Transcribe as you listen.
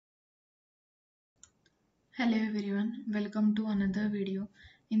Hello everyone, welcome to another video.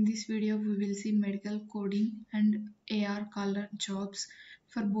 In this video we will see medical coding and AR color jobs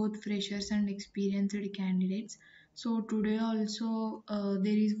for both freshers and experienced candidates. So today also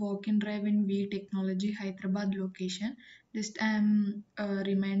there is walk-in drive in V Technology Hyderabad location. Just I am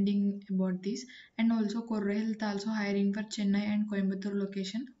reminding about this, and also Corre Health also hiring for Chennai and Coimbatore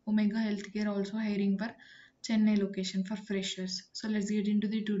location. Omega Healthcare also hiring for Chennai location for freshers. So let's get into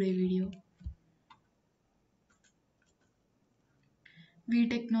the today video. V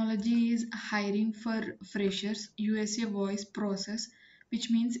Technology is hiring for freshers USA voice process, which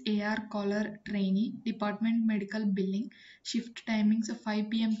means AR caller trainee, department medical billing, shift timings of 5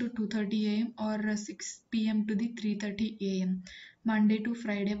 p.m. to 2:30 a.m. or 6 p.m. to the 3:30 a.m. Monday to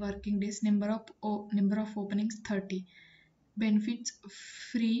Friday working days. Number of openings 30. Benefits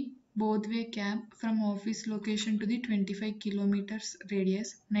free both way cab from office location to the 25 kilometers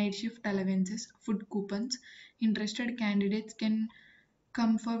radius, night shift allowances, food coupons. Interested candidates can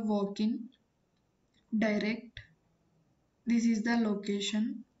come for walk-in direct. This is the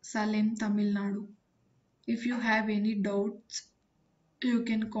location, Salem, Tamil Nadu. If you have any doubts, you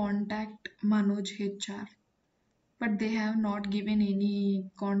can contact Manoj HR, but they have not given any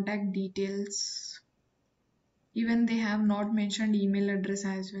contact details. Even they have not mentioned email address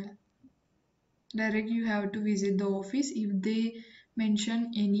as well. Direct you have to visit the office. If they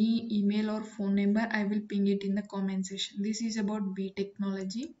mention any email or phone number, I will ping it in the comment section. This is about B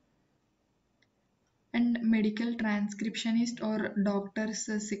technology. And medical transcriptionist or doctor's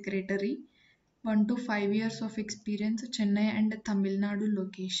secretary, 1 to 5 years of experience, Chennai and Tamil Nadu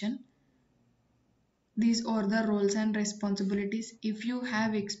location. These are the roles and responsibilities. If you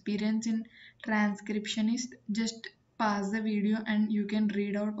have experience in transcriptionist, just pause the video and you can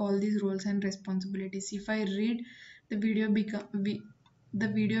read out all these roles and responsibilities. If I read, the video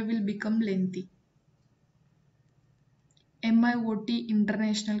will become lengthy. MIOT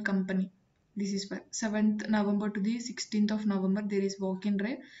International Company. This is for 7th November to the 16th of November. There is walk-in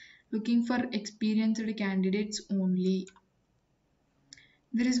drive. Looking for experienced candidates only.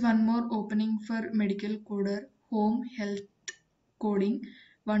 There is one more opening for medical coder, home health coding,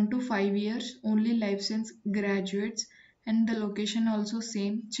 1 to 5 years, only licensed graduates, and the location also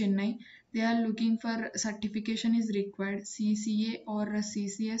same, Chennai. They are looking for certification is required, CCA or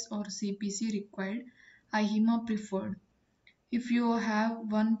CCS or CPC required, IHIMA preferred. If you have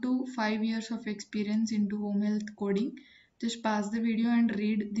 1 to 5 years of experience into home health coding, just pause the video and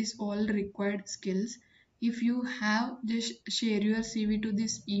read this all required skills. If you have, just share your CV to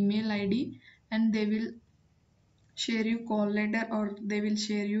this email ID and they will share you call letter or they will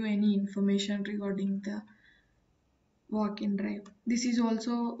share you any information regarding the walk-in drive. This is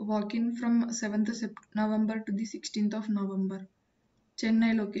also walk-in from 7th November to the 16th of November.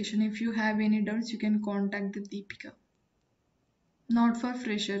 Chennai location. If you have any doubts, you can contact the Deepika. Not for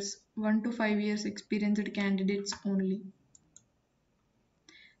freshers, 1 to 5 years experienced candidates only.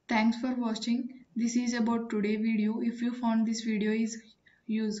 Thanks for watching. This is about today video. If you found this video is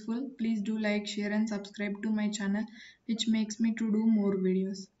useful, please do like, share and subscribe to my channel, which makes me to do more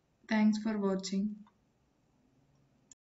videos. Thanks for watching.